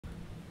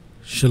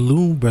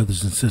Shalom,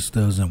 brothers and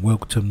sisters, and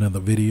welcome to another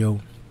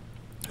video.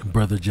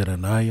 Brother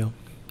Jedaniah.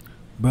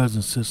 Brothers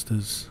and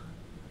sisters,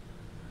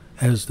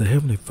 as the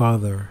Heavenly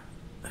Father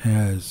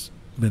has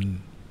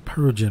been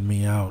purging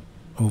me out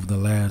over the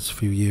last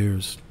few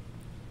years,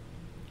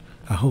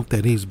 I hope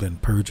that He's been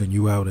purging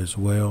you out as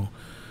well.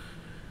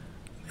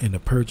 And the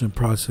purging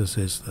process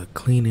is the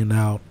cleaning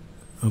out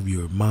of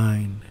your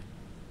mind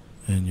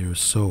and your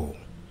soul,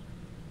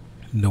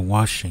 the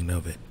washing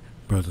of it,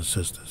 brothers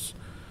and sisters.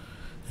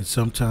 And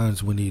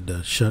sometimes we need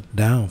to shut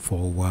down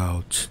for a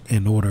while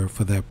in order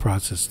for that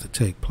process to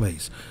take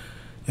place,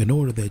 in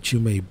order that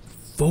you may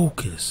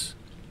focus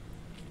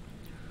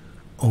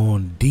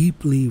on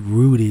deeply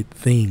rooted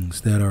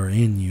things that are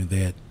in you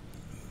that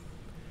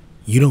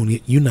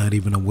you're not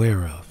even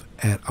aware of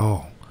at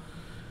all.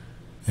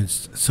 And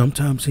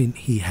sometimes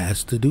he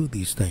has to do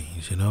these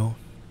things, you know.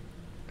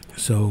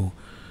 So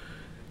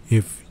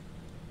if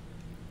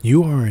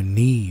you are in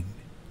need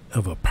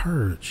of a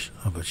purge,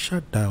 of a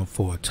shutdown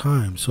for a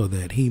time, so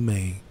that He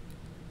may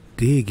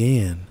dig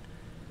in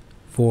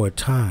for a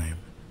time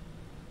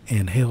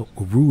and help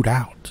root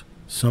out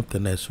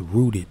something that's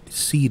rooted,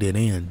 seated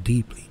in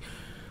deeply,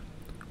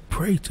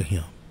 pray to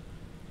Him.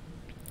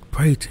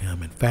 Pray to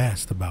Him and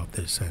fast about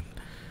this and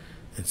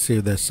see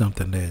if that's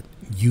something that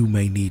you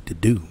may need to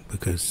do,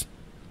 because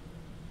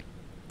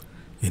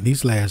in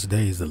these last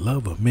days the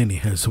love of many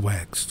has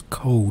waxed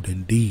cold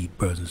indeed,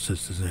 brothers and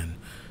sisters, and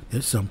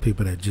there's some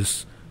people that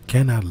just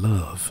cannot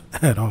love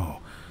at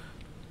all.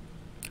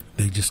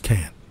 They just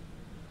can't.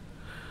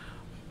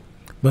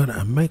 But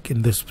I'm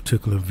making this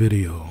particular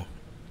video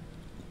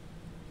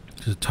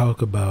to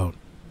talk about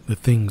the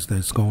things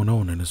that's going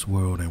on in this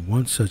world, and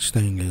one such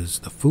thing is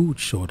the food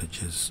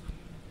shortages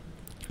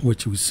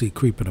which we see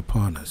creeping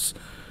upon us.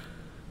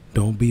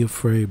 Don't be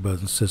afraid,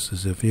 brothers and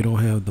sisters. If you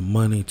don't have the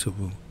money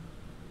to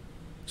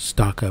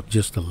stock up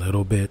just a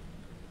little bit,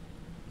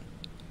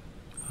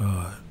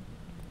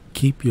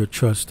 keep your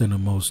trust in the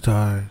Most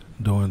High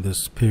during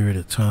this period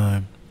of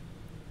time.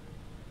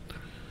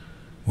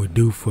 We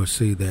do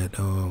foresee that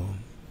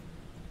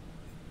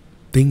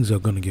things are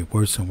going to get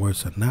worse and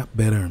worse, and not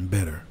better and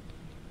better.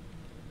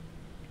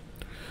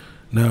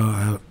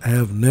 Now, I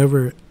have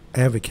never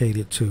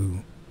advocated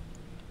to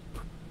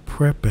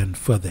prepping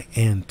for the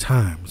end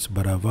times,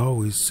 but I've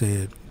always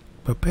said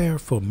prepare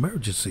for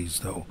emergencies,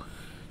 though.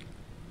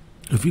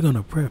 If you're going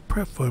to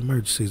prep for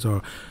emergencies,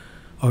 or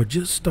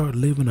just start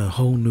living a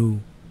whole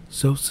new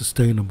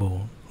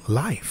self-sustainable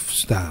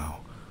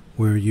lifestyle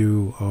where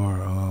you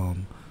are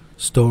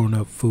storing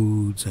up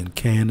foods and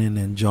canning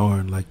and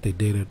jarring like they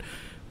did it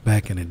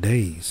back in the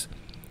days.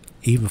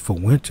 Even for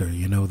winter,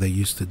 you know, they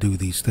used to do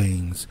these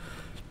things,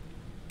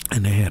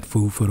 and they had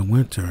food for the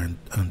winter and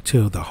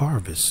until the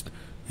harvest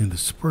in the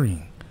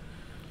spring.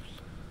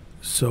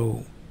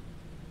 So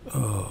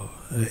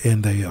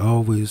and they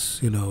always,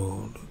 you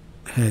know,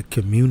 had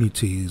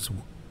communities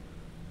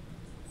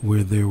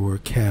where there were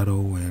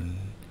cattle and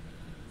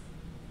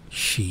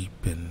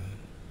sheep and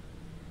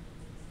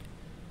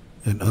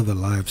other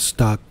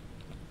livestock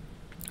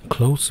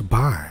close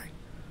by,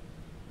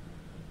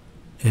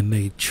 and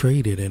they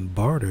traded and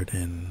bartered,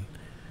 and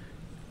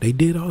they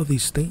did all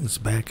these things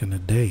back in the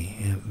day,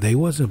 and they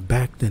wasn't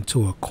backed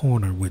into a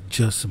corner with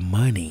just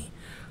money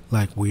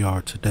like we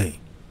are today,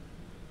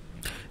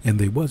 and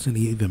they wasn't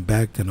even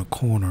backed in a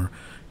corner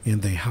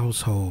in their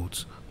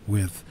households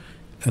with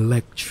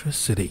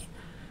electricity.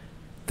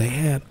 They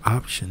had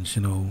options,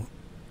 you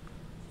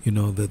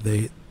know, that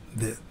they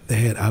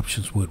had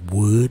options with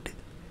wood,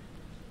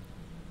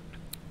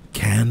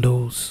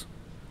 candles,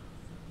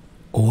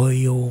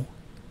 oil,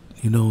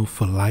 you know,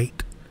 for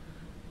light.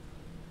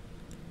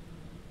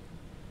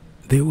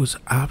 There was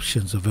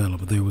options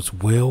available. There was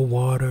well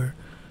water,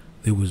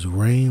 there was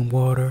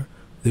rainwater,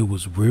 there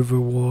was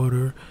river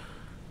water,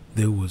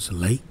 there was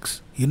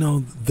lakes. You know,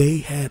 they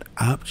had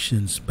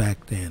options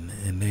back then,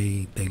 and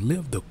they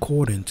lived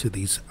according to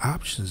these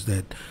options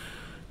that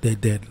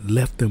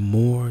left them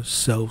more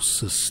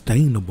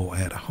self-sustainable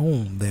at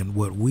home than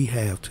what we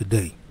have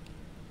today,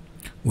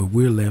 where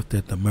we're left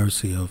at the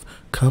mercy of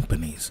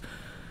companies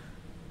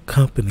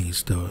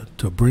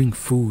to bring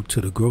food to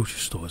the grocery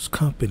stores,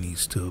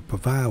 companies to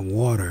provide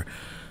water,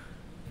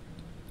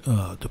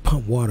 to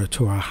pump water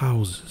to our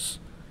houses,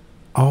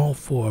 all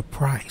for a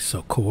price,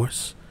 of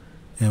course.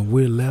 And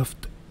we're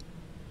left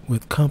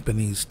with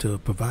companies to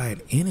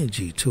provide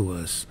energy to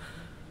us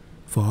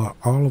for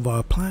all of our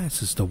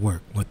appliances to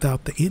work.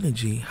 Without the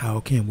energy, how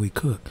can we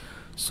cook?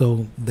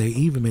 So they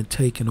even been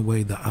taking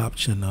away the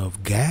option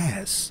of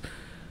gas.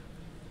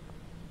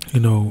 You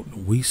know,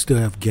 we still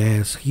have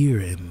gas here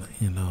in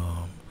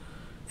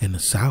the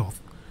South,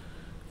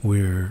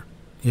 where,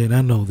 and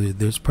I know that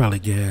there's probably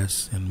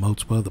gas in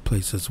multiple other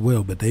places as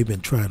well, but they've been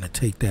trying to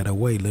take that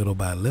away little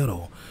by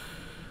little,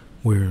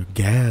 where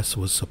gas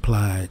was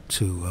supplied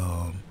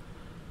to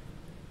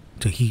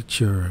heat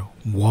your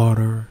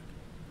water,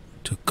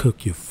 to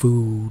cook your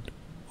food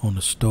on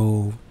the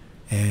stove,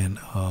 and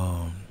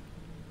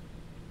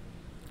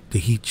to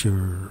heat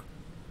your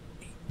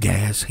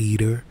gas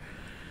heater.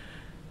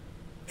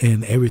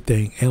 and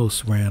everything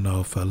else ran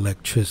off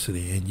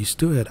electricity, and you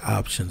still had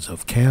options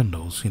of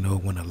candles,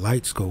 when the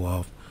lights go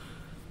off.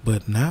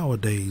 But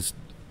nowadays,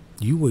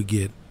 you would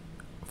get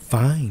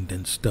fined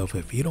and stuff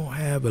if you don't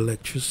have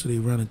electricity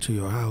running to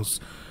your house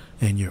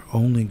and you're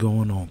only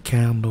going on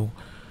candle.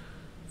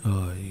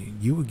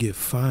 You would get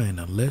fined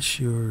unless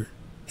you're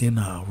in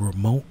a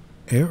remote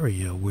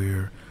area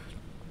where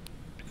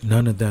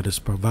none of that is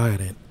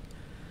provided,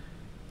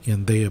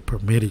 and they have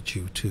permitted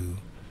you to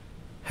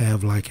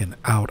have like an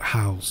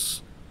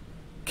outhouse,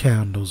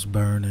 candles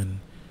burning,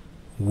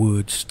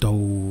 wood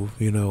stove,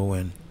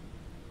 and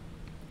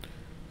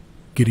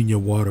getting your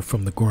water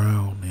from the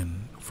ground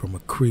and from a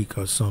creek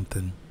or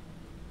something.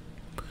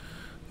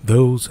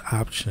 Those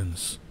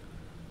options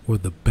were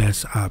the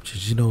best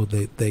options.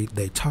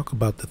 They talk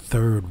about the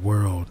third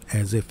world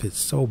as if it's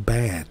so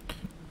bad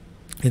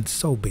and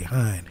so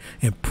behind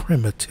and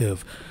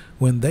primitive,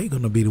 when they're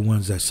going to be the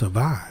ones that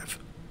survive.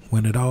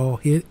 When it all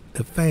hit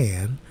the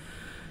fan,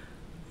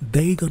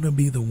 they're going to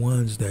be the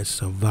ones that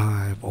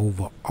survive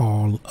over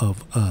all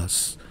of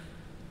us,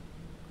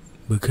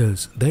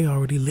 because they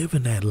already live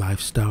in that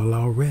lifestyle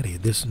already.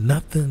 There's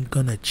nothing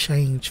going to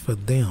change for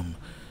them.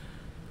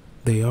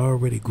 They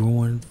already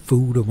growing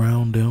food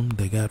around them.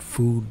 They got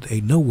food.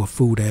 They know what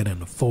food at in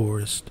the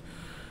forest.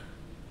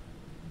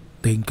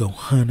 They can go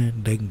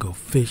hunting. They can go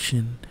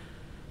fishing.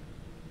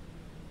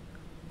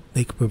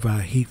 They can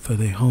provide heat for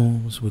their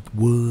homes with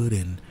wood,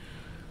 and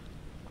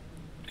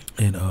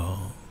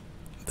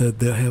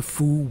they'll have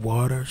food,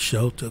 water,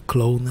 shelter,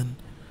 clothing.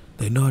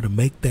 They know how to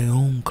make their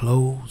own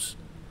clothes.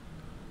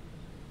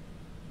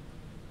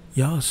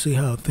 Y'all see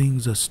how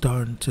things are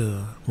starting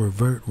to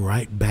revert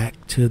right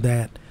back to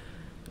that,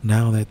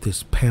 now that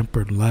this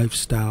pampered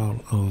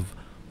lifestyle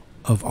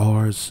of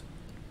ours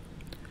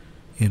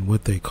in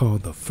what they call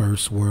the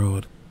first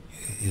world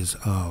is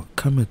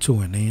coming to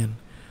an end,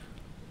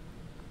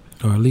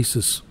 or at least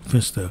it's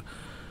reached a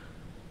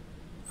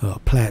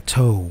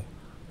plateau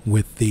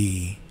with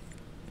the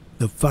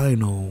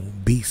final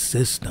beast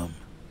system,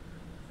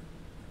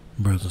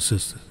 brothers and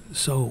sisters.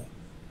 So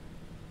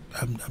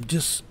I'm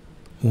just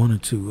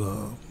wanted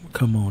to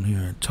come on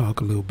here and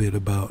talk a little bit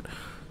about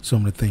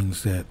some of the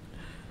things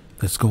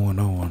that's going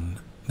on,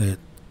 that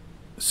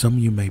some of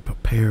you may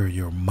prepare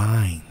your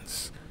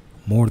minds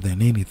more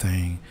than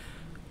anything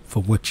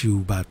for what you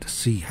about to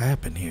see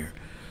happen here.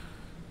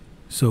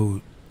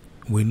 So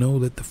we know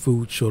that the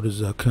food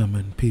shortages are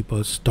coming. People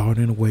are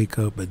starting to wake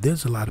up, but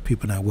there's a lot of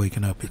people not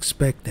waking up,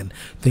 expecting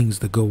things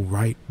to go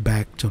right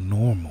back to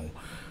normal.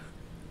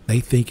 They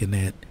thinking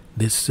that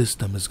this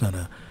system is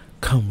gonna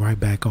come right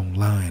back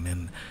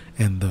online,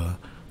 and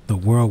the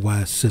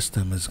worldwide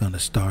system is gonna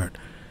start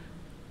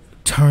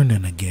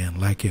turning again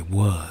like it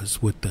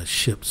was, with the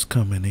ships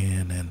coming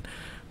in and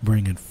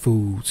bringing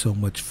food, so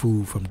much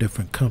food from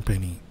different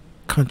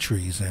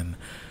countries. And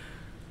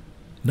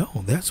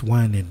no, that's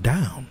winding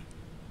down.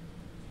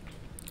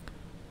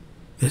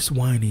 It's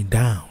winding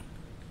down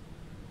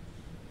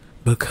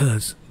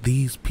because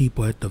these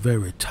people at the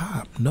very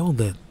top know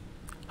that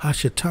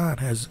Hashatan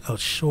has a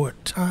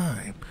short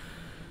time,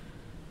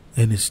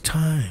 and it's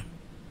time,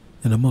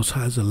 and the Most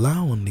High is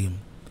allowing them,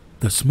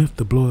 the Smith,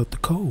 to blow out the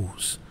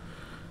coals.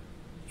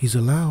 He's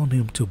allowing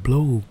him to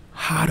blow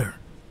hotter,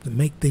 to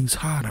make things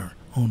hotter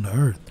on the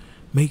earth,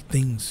 make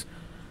things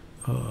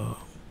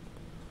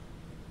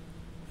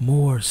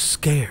more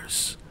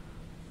scarce,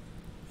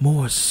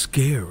 more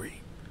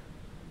scary.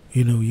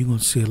 You're going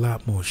to see a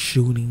lot more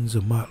shootings, a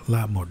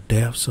lot more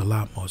deaths, a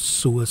lot more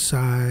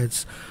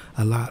suicides,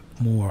 a lot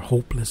more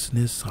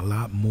hopelessness, a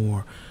lot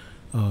more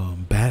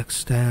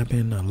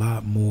backstabbing, a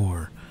lot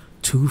more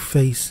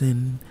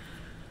two-facing.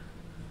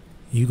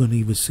 You're going to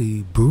even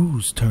see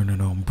brews turning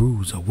on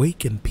brews,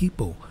 awakened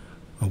people,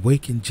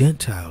 awakened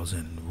Gentiles,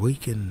 and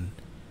awakened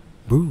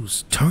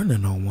brews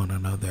turning on one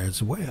another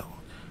as well.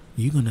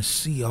 You're going to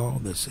see all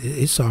this.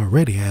 It's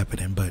already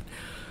happening, but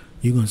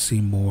you're going to see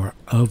more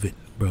of it,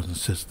 brothers and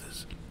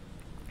sisters.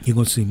 You're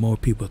going to see more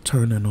people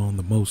turning on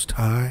the Most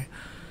High.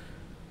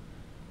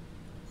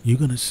 You're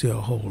going to see a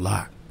whole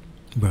lot,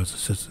 brothers and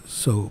sisters.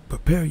 So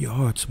prepare your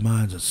hearts,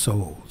 minds, and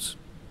souls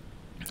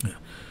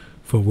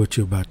for what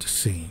you're about to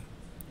see.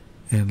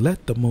 And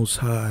let the Most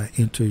High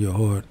enter your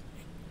heart,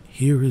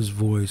 hear his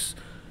voice,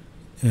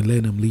 and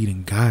let him lead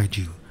and guide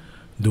you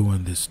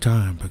during this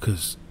time.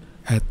 Because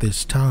at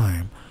this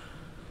time,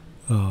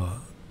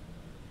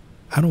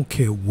 I don't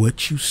care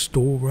what you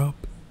store up.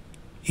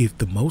 If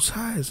the Most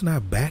High is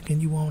not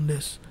backing you on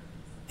this,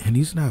 and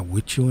he's not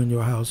with you in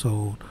your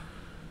household,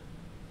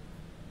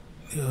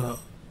 you're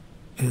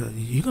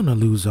going to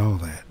lose all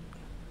that.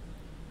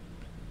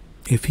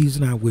 If he's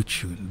not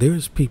with you,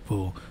 there's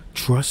people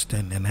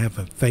trusting and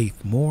having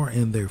faith more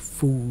in their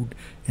food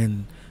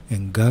and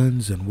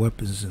guns and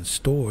weapons and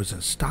stores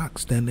and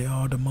stocks than they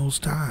are the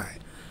Most High.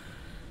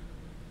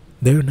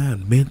 They're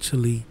not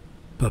mentally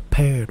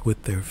prepared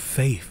with their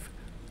faith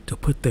to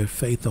put their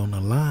faith on the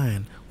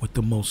line with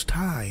the Most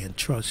High and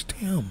trust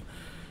him.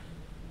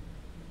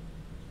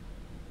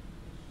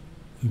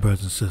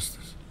 Brothers and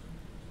sisters,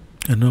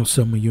 I know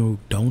some of you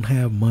don't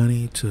have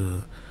money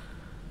to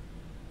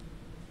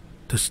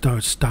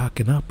start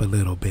stocking up a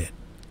little bit.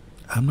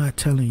 I'm not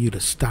telling you to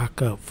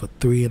stock up for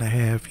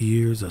 3.5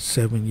 years or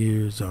 7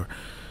 years or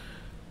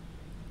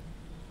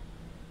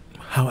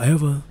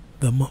however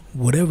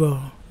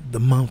whatever the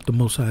month the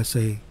Most High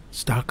say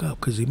stock up,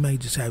 because He may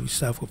just have you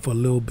stock up for a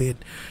little bit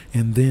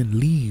and then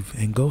leave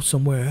and go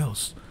somewhere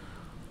else.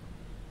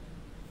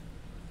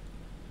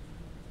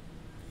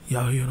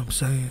 Y'all hear what I'm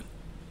saying?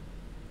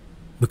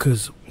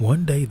 Because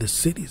one day the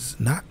city's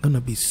not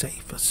gonna be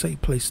safe, a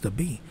safe place to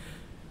be.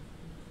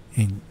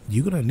 And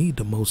you're going to need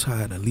the Most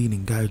High to lead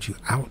and guide you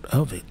out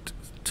of it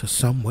to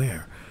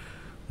somewhere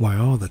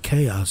while all the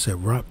chaos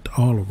erupt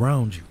all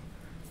around you,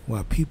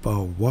 while people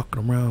are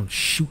walking around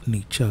shooting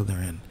each other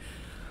and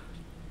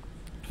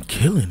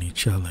killing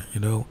each other,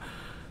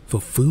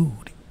 for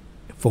food,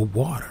 for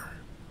water,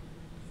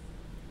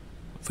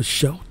 for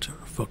shelter,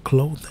 for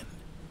clothing.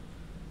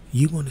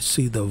 You're going to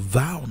see the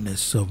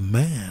vileness of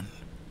man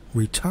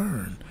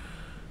return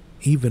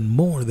even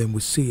more than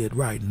we see it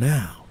right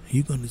now.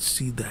 You're going to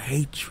see the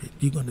hatred.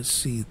 You're going to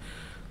see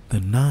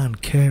the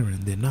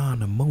non-caring, the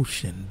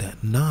non-emotion,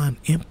 that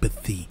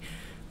non-empathy.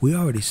 We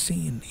already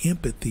seen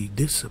empathy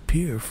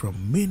disappear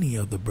from many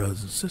of the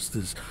brothers and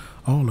sisters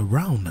all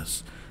around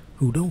us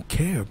who don't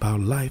care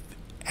about life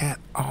at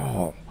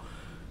all.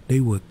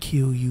 They will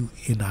kill you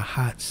in a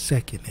hot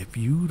second. If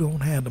you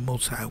don't have the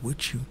Most High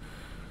with you,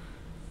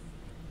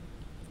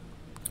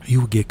 you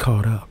will get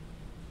caught up.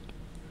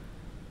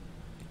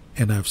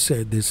 And I've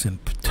said this in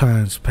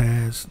times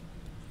past.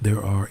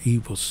 There are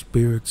evil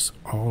spirits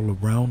all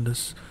around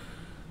us.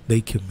 They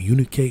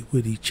communicate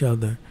with each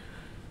other.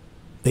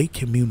 They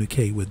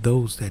communicate with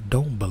those that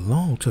don't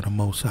belong to the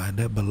Most High,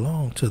 that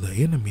belong to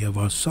the enemy of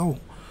our soul.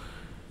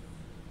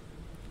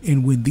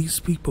 And when these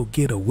people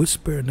get a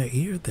whisper in their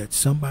ear that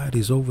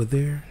somebody's over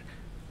there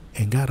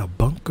and got a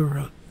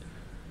bunker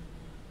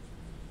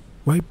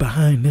right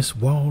behind this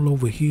wall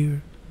over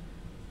here,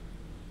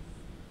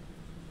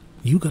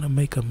 you're going to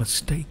make a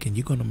mistake and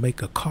you're going to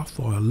make a cough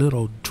or a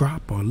little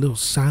drop or a little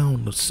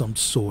sound of some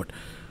sort.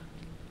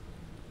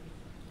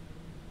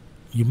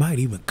 You might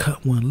even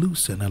cut one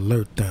loose and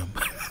alert them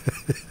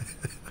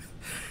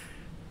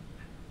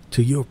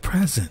to your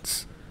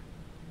presence.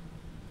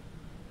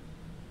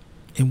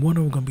 And one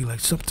of them going to be like,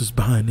 something's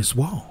behind this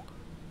wall.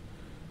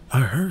 I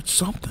heard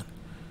something.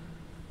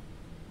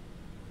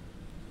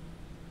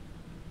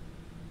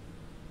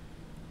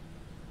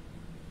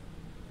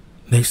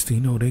 Next thing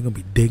you know, they're going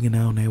to be digging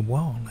down that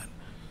wall.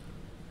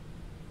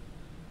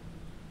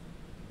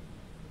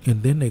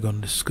 And then they're going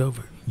to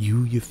discover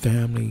you, your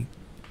family,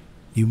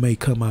 you may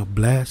come out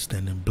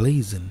blasting and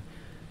blazing,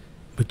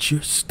 but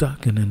you're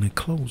stuck in an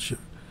enclosure.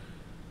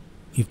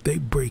 If they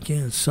break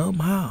in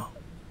somehow,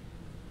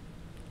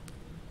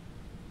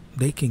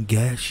 they can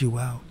gas you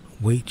out,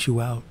 wait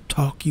you out,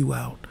 talk you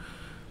out.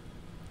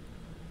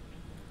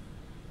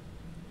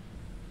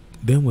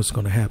 Then what's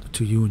going to happen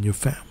to you and your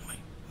family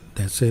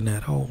that's in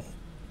that hole?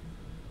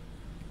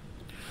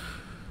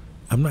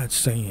 I'm not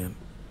saying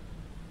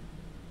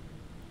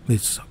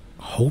it's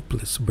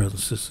hopeless, brothers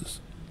and sisters.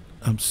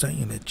 I'm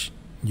saying that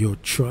your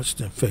trust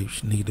and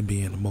faith need to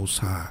be in the Most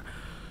High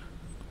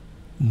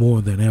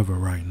more than ever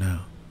right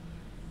now.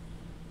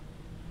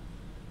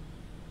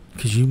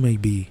 Because you may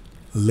be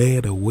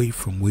led away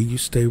from where you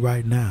stay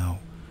right now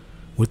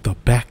with a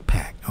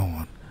backpack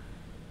on.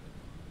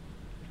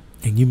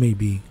 And you may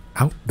be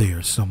out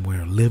there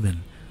somewhere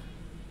living,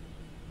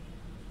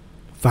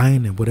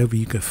 finding whatever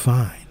you can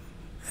find.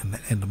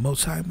 And the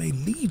Most High may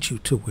lead you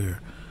to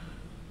where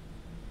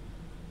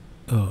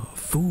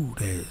food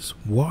is,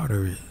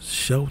 water is,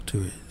 shelter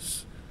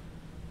is.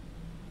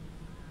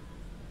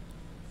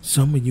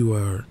 Some of you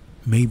are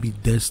maybe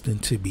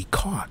destined to be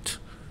caught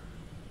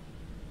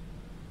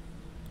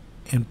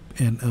and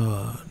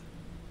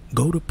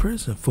go to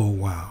prison for a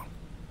while.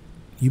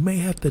 You may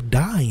have to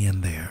die in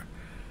there,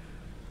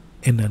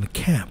 in a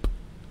camp.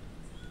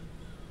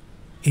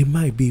 It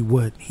might be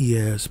what He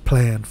has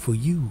planned for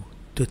you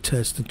to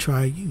test and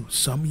try you.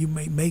 Some of you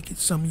may make it,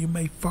 some of you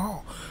may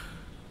fall.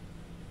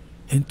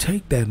 And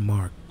take that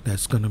mark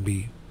that's going to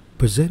be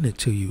presented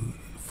to you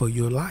for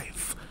your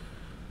life.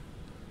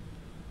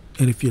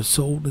 And if your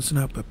soul is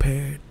not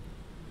prepared,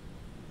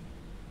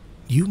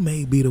 you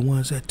may be the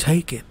ones that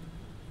take it.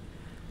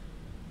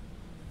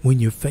 When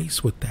you're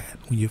faced with that,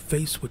 when you're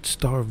faced with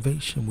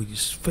starvation, when you're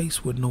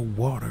faced with no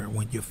water,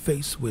 when you're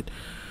faced with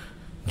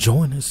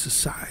joining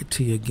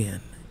society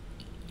again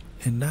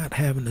and not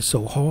having it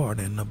so hard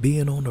and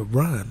being on the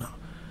run,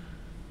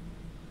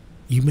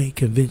 you may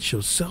convince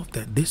yourself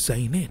that this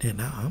ain't it, and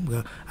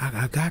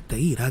I got to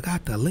eat, I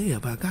got to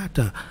live,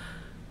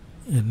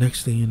 and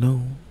next thing you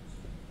know,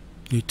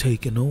 you're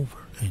taking over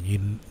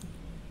and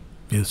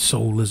your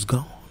soul is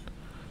gone.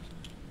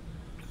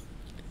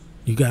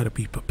 You got to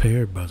be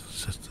prepared, brothers and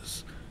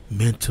sisters,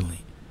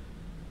 mentally.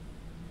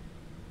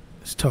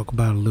 Let's talk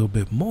about a little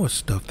bit more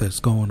stuff that's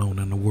going on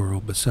in the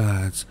world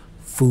besides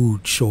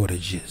food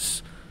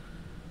shortages.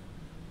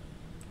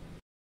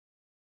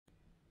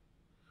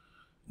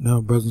 Now,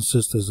 brothers and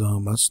sisters,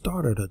 I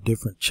started a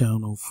different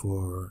channel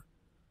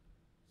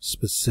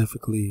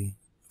specifically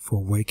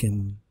for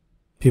waking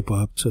people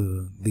up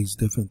to these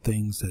different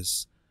things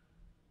that's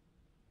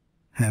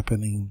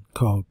happening,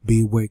 called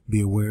Be Awake,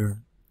 Be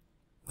Aware.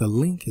 The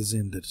link is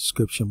in the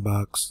description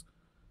box.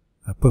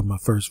 I put my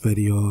first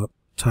video up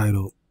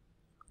titled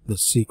The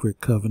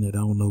Secret Covenant. I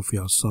don't know if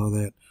y'all saw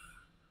that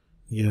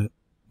yet,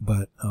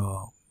 but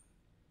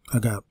I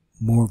got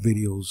more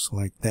videos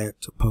like that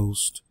to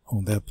post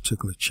on that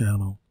particular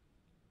channel.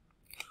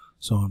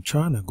 So I'm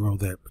trying to grow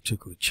that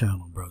particular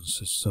channel, brothers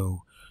and sisters.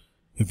 So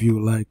if you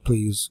would like,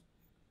 please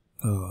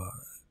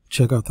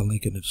check out the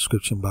link in the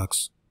description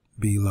box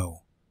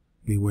below.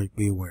 Be awake,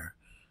 be aware.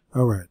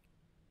 All right.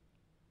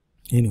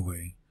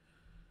 Anyway,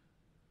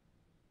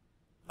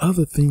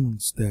 other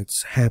things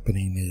that's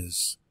happening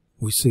is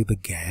we see the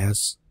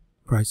gas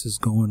prices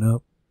going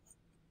up.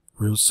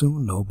 Real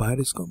soon,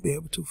 nobody's going to be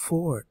able to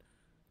afford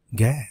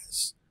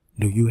gas.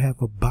 Do you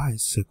have a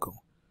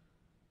bicycle?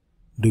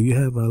 Do you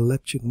have an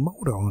electric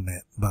motor on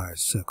that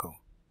bicycle?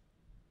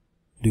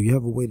 Do you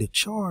have a way to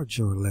charge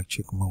your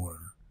electric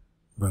motor,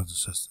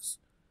 brothers and sisters?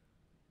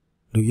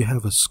 Do you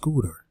have a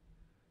scooter?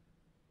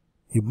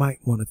 You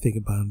might want to think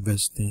about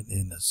investing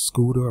in a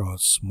scooter or a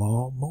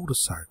small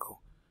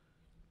motorcycle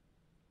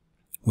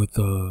with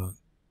a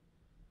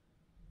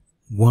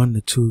 1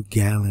 to 2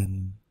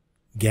 gallon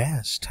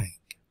gas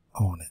tank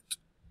on it,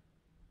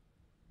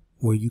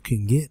 where you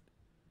can get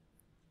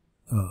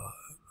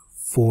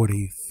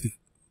 40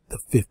 to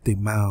 50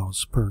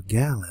 miles per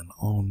gallon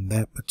on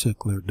that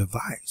particular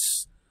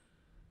device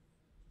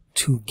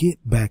to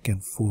get back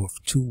and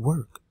forth to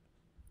work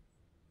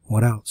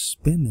without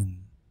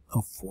spending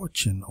a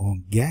fortune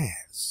on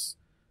gas.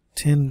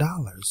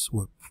 $10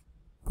 would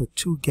put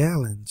 2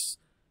 gallons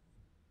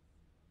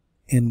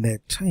in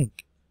that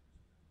tank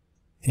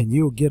and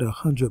you'll get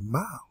 100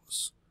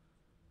 miles.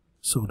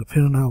 So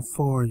depending on how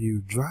far you're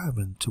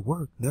driving to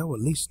work, that will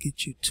at least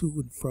get you to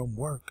and from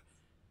work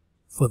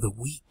for the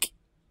week.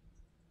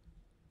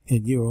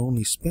 And you'll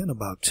only spend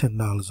about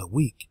 $10 a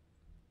week.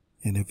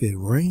 And if it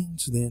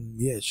rains, then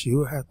yes,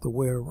 you'll have to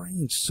wear a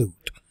rain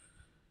suit.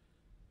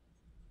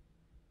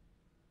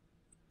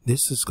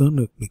 This is going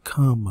to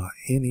become a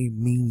any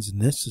means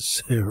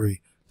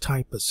necessary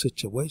type of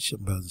situation,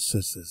 brothers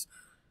and sisters.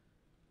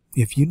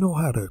 If you know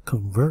how to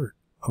convert,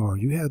 or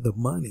you have the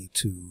money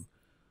to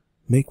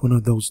make one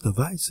of those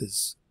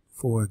devices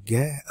for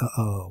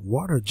a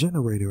water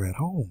generator at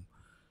home,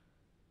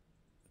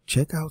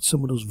 check out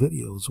some of those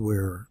videos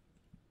where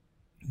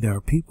there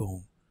are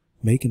people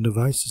making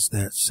devices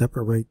that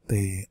separate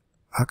the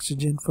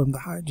oxygen from the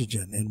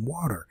hydrogen in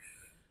water.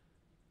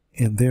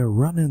 And they're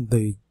running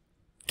the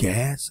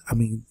gas,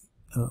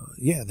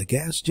 the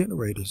gas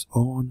generators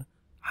on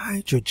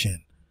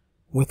hydrogen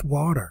with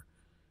water.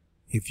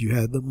 If you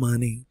have the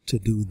money to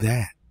do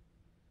that,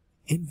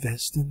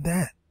 invest in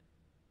that.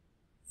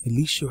 At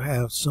least you'll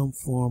have some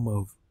form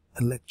of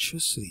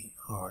electricity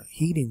or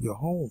heat in your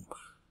home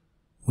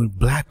when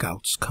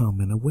blackouts come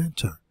in the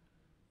winter.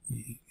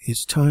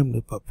 It's time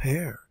to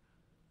prepare,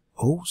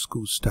 old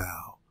school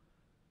style.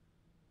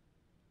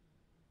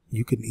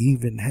 You can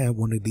even have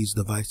one of these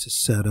devices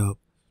set up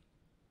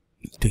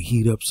to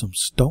heat up some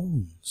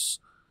stones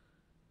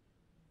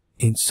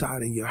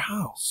inside of your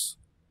house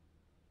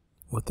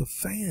with a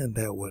fan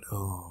that would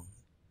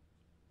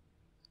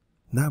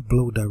not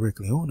blow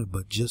directly on it,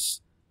 but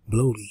just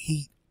blow the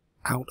heat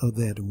out of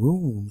that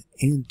room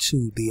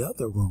into the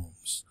other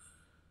rooms.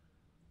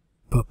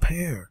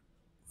 Prepare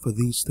for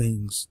these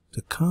things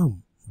to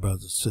come,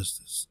 brothers and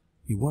sisters.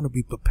 You want to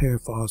be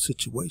prepared for all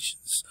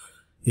situations.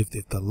 If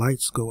the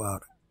lights go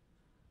out,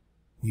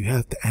 you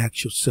have to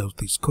ask yourself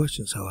these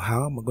questions.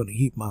 How am I going to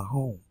heat my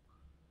home?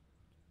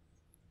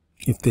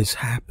 If this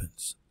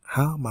happens,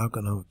 how am I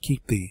going to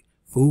keep the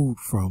food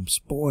from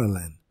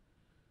spoiling?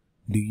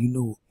 Do you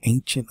know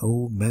ancient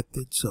old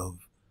methods of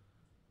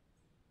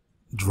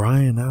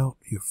drying out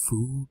your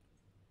food?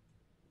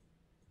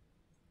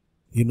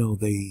 You know,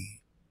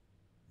 they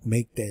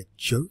make that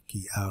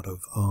jerky out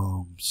of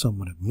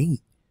some of the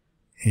meat,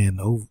 and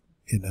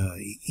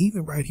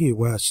even right here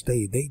where I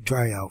stay, they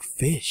dry out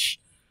fish.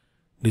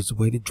 There's a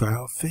way to dry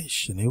out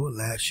fish, and it will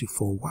last you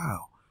for a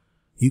while.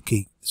 You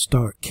can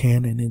start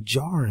canning and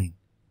jarring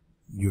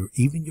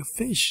even your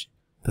fish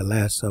to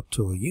last up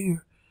to a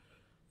year.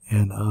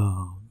 And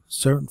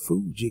certain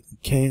foods you can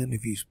can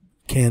if you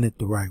can it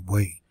the right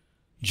way,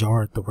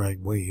 jar it the right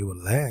way. It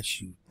will last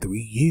you 3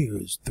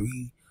 years,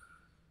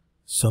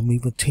 some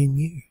even 10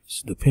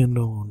 years, depending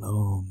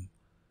on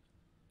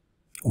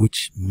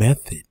which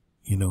method,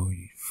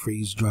 you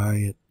freeze dry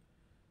it,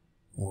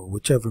 or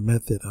whichever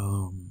method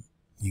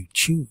you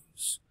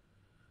choose.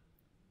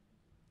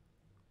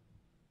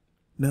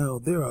 Now,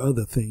 there are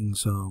other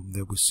things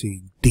that we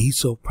see.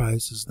 Diesel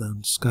prices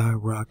done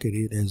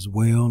skyrocketed as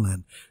well,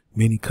 and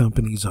many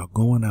companies are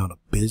going out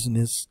of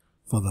business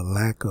for the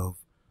lack of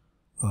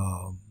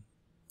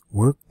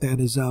work that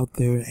is out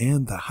there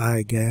and the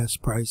high gas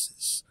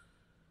prices.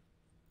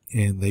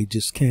 And they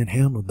just can't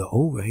handle the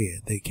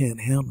overhead. They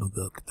can't handle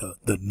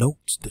the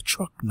notes, the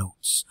truck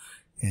notes,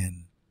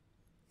 and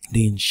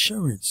the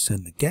insurance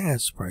and the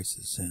gas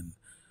prices and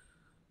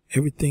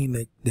everything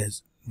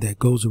that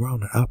goes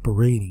around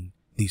operating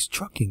these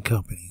trucking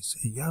companies.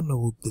 And y'all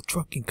know the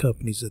trucking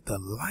companies are the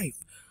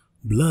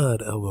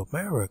lifeblood of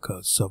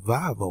America's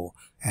survival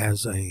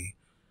as a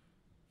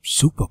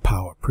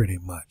superpower, pretty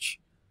much,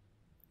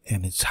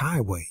 and its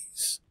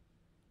highways.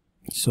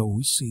 So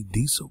we see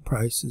diesel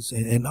prices,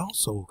 and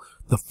also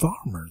the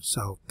farmers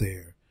out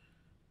there.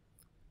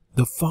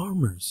 The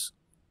farmers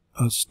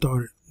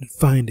started to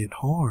find it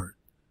hard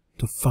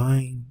to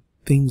find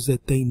things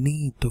that they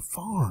need to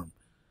farm,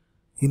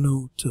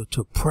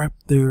 to prep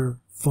their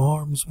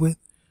farms with.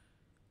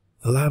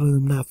 A lot of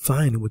them not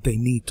finding what they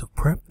need to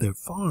prep their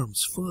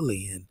farms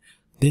fully. And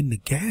then the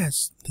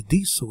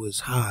diesel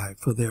is high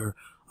for their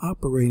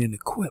operating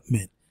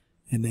equipment,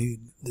 and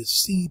the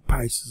seed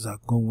prices are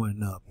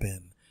going up,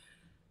 and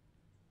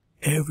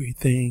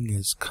everything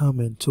is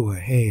coming to a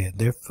head.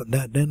 They're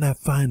not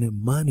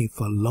finding money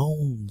for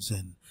loans,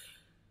 and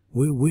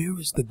where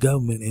is the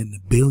government and the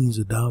billions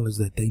of dollars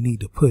that they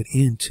need to put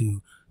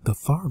into the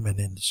farming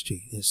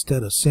industry?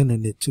 Instead of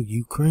sending it to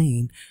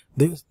Ukraine,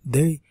 they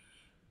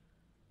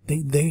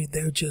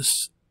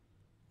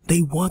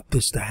want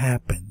this to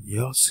happen.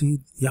 Y'all see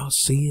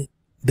it?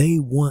 They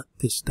want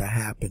this to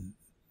happen.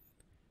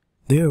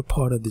 They're a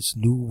part of this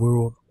new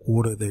world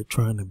order they're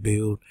trying to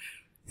build,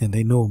 and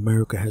they know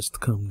America has to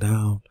come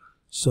down.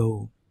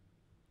 So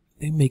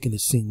they're making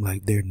it seem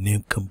like they're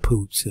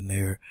nincompoops and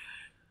they're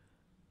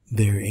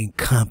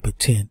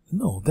incompetent.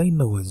 No, they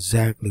know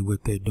exactly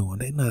what they're doing.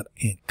 They're not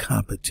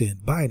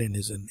incompetent. Biden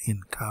isn't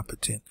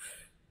incompetent.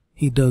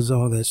 He does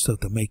all that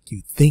stuff to make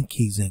you think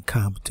he's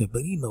incompetent,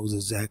 but he knows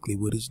exactly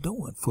what he's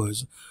doing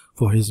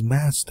for his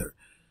master.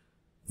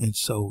 And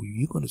so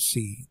you're going to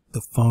see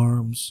the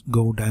farms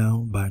go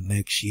down by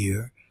next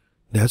year.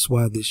 That's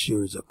why this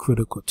year is a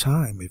critical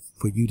time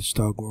for you to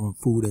start growing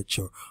food at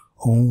your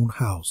own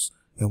house.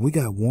 And we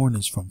got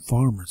warnings from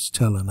farmers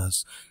telling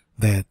us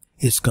that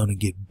it's going to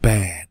get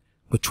bad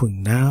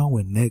between now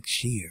and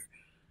next year.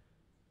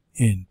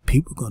 And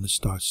people are going to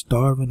start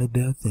starving to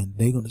death, and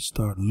they're going to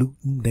start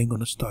looting. They're going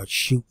to start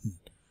shooting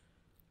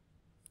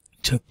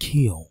to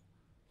kill,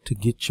 to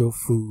get your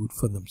food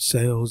for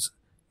themselves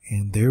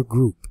and their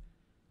group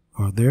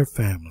or their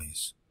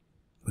families,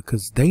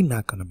 because they're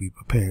not going to be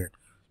prepared.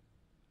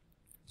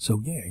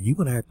 So yeah, you're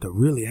going to have to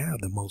really have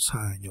the Most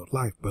High in your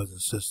life, brothers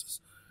and sisters.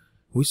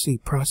 We see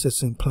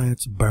processing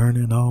plants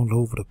burning all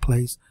over the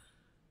place.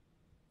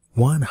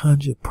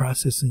 100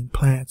 processing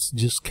plants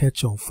just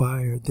catch on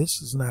fire.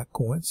 This is not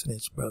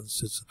coincidence, brothers and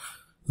sisters.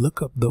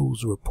 Look up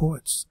those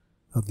reports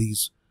of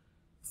these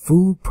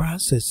food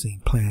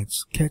processing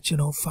plants catching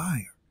on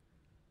fire.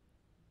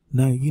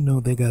 Now, you know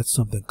they got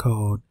something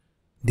called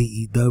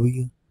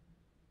DEW,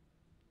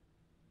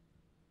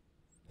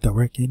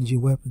 direct energy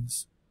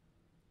weapons.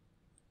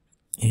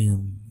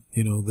 And,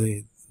 you know,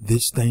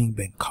 this thing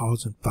been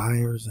causing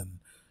fires and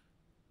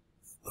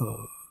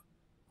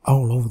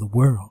all over the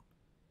world.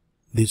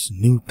 This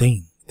new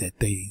thing that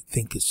they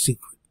think is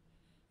secret,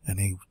 and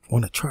they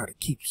want to try to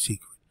keep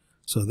secret.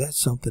 So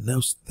that's something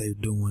else that they're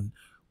doing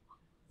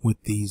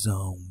with these,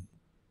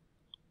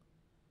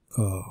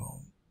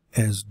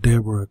 as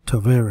Deborah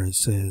Tavares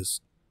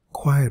says,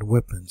 quiet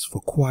weapons for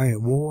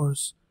quiet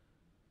wars.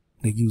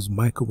 They use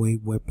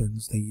microwave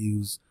weapons. They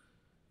use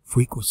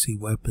frequency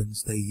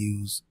weapons. They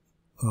use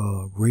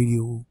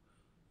radio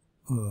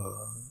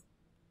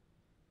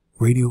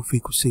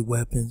frequency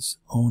weapons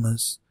on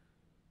us.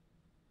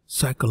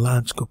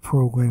 Psychological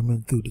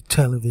programming through the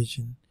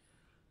television.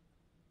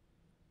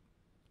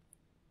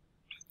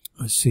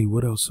 Let's see,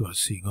 what else do I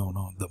see going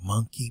on? The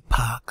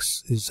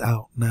monkeypox is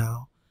out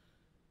now.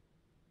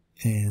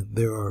 And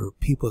there are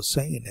people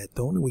saying that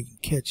the only way you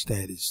can catch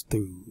that is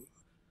through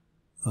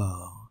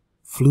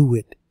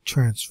fluid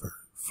transfer,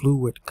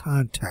 fluid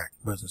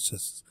contact, brothers and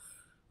sisters.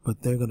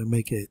 But they're going to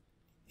make it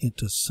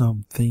into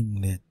something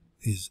that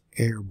is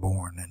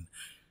airborne,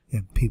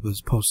 and people are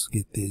supposed to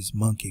get this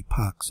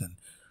monkeypox, and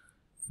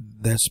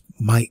that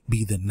might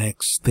be the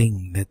next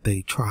thing that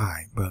they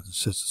try, brothers and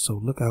sisters. So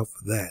look out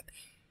for that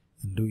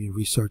and do your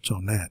research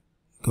on that.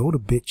 Go to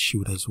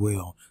BitChute as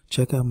well.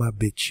 Check out my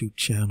BitChute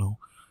channel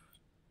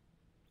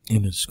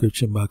in the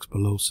description box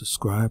below.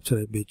 Subscribe to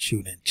that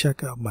BitChute and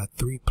check out my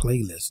 3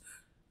 playlists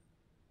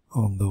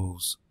on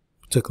those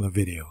particular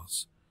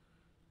videos.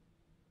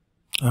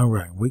 All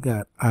right, we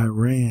got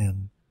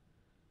Iran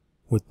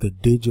with the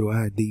digital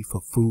ID for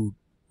food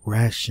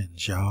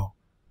rations, y'all.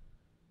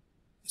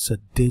 It's a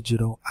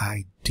digital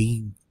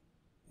ID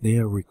they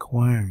are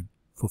requiring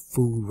for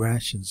food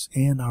rations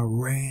in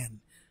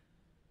Iran.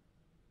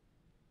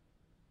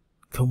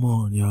 Come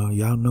on, y'all.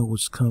 Y'all know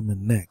what's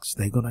coming next.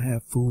 They're going to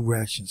have food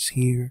rations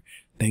here.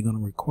 They're going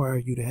to require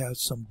you to have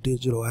some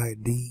digital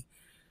ID.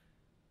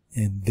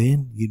 And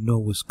then you know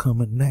what's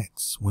coming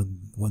next.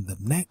 When the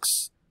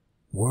next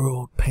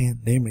world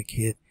pandemic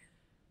hit,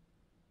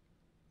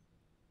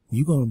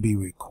 you're going to be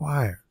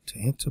required to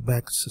enter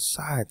back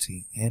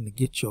society and to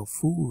get your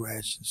food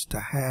rations, to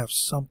have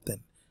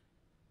something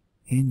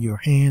in your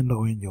hand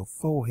or in your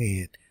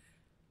forehead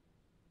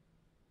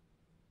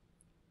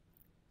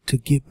to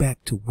get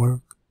back to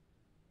work,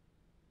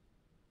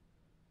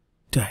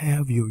 to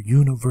have your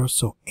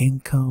universal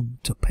income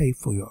to pay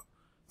for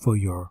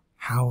your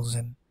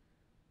housing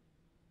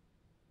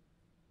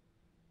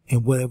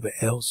and whatever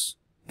else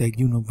that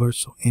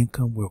universal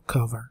income will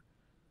cover.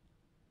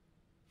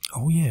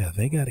 Oh yeah,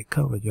 they got it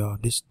covered, y'all.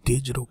 This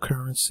digital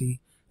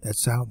currency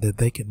that's out that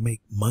they can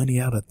make money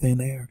out of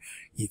thin air.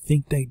 You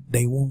think they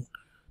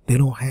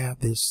don't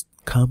have this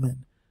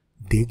coming?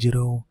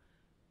 Digital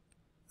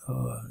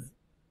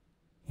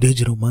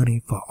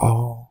money for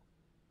all.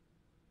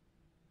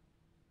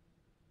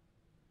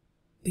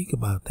 Think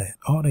about that.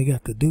 All they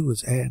got to do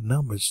is add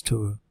numbers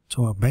to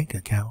a bank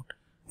account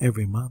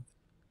every month.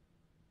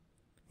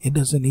 It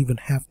doesn't even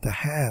have to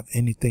have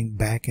anything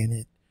back in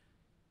it.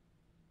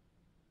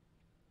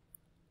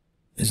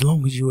 As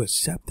long as you're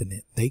accepting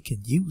it, they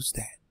can use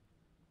that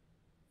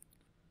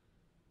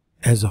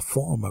as a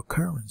form of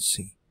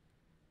currency.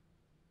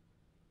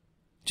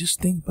 Just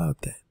think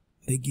about that.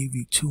 They give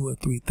you $2,000 or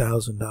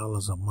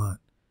 $3,000 a month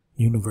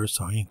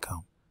universal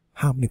income.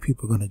 How many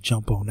people are going to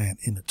jump on that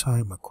in a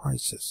time of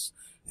crisis,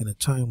 in a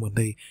time when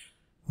they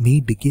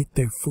need to get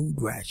their food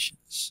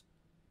rations,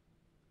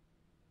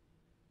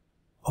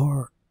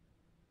 or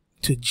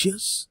to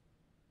just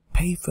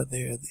pay for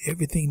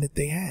everything that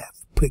they have,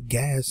 put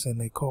gas in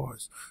their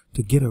cars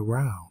to get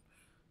around,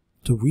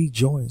 to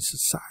rejoin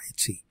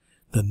society?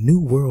 The new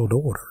world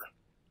order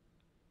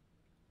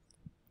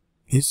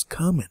is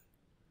coming.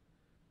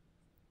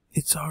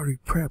 It's already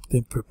prepped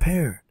and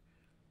prepared.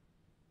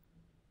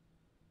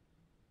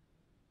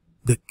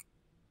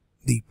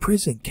 The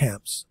prison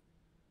camps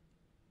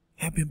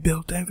have been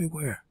built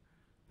everywhere.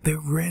 They're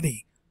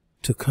ready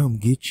to come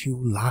get you,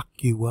 lock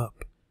you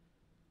up,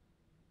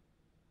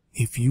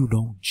 if you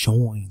don't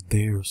join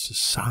their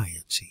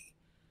society.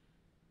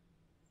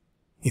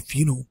 If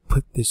you don't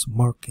put this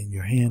mark in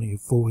your hand or your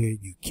forehead,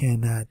 you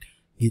cannot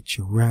get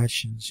your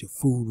rations, your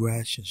food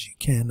rations. You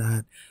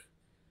cannot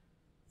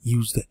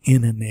use the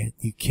internet.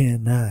 You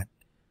cannot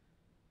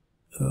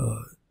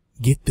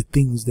get the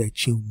things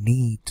that you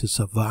need to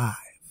survive.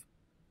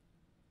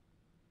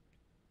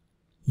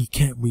 You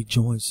can't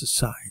rejoin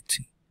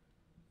society.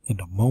 And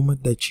the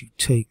moment that you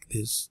take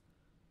this,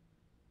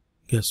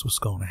 guess what's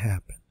going to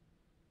happen?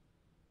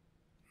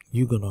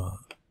 You're going to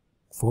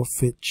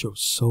forfeit your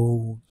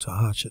soul to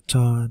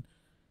Hashatan,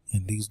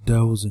 and these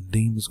devils and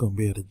demons going to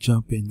be able to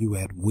jump in you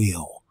at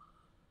will.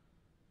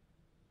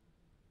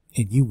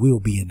 And you will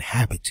be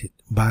inhabited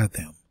by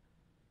them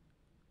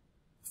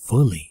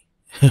fully.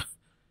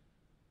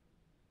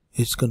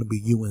 It's going to be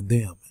you and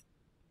them.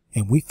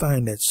 And we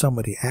find that some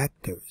of the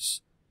actors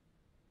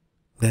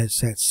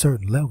that's at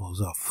certain levels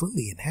are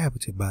fully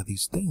inhabited by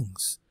these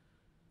things.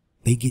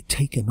 They get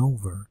taken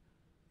over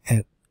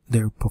at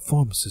their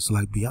performances,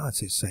 like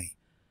Beyonce say.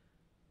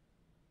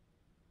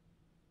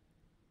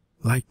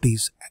 Like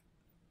these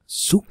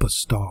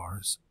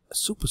superstar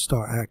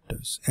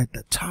actors at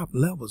the top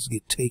levels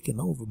get taken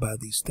over by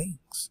these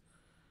things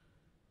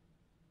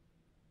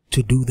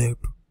to do their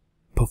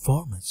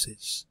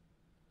performances.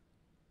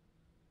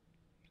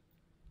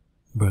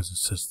 Brothers and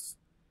sisters,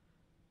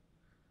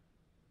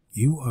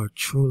 you are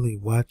truly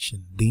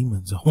watching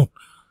demons on,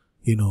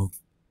 in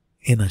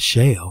a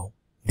shell,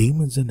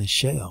 demons in a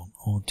shell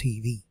on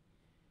TV.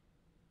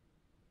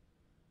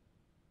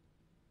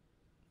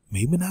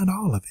 Maybe not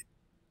all of it,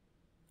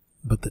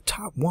 but the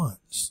top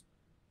ones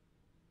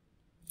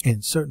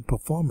in certain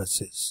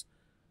performances,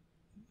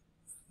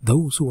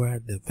 those who are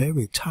at the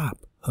very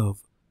top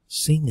of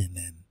singing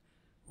and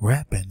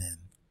rapping and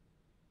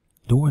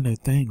doing their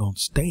thing on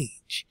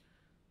stage.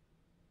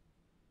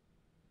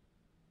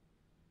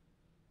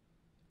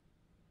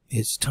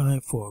 It's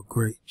time for a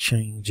great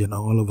change in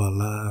all of our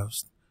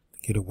lives,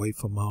 to get away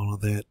from all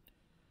of that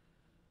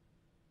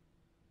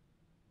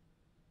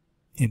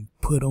and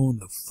put on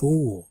the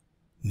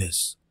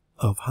fullness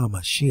of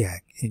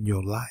Hamashiach in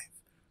your life,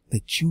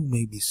 that you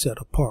may be set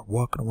apart,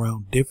 walking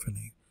around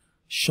differently,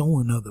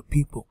 showing other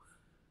people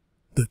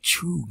the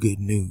true good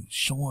news,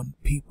 showing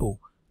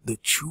people the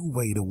true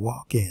way to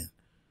walk in.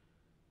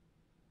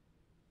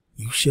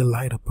 You should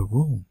light up a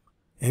room.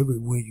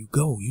 Everywhere you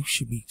go, you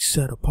should be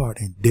set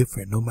apart and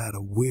different no matter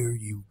where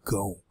you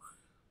go.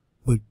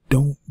 But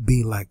don't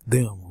be like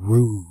them,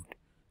 rude,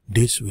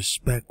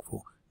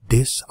 disrespectful,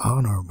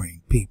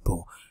 dishonoring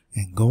people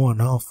and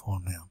going off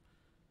on them.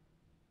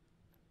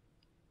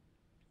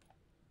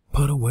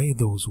 Put away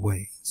those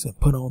ways and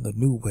put on the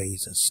new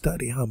ways, and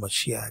study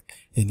Hamashiach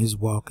in his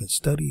walk, and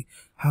study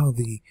how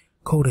the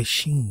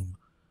Kodashim,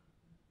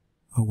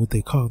 or what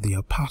they call the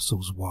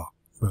apostles, walk,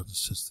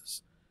 brothers and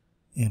sisters,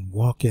 and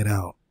walk it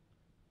out.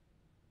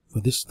 For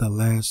this is the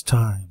last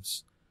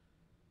times.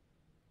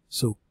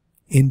 So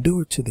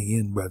endure to the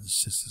end,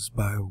 brothers and sisters,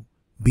 by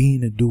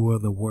being a doer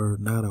of the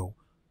word, not a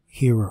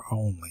hearer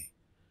only.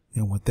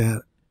 And with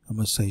that, I'm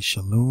going to say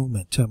shalom,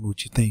 and tell me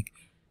what you think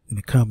in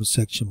the comment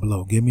section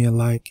below. Give me a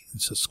like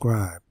and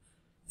subscribe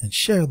and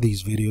share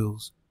these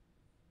videos.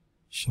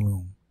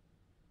 Shalom.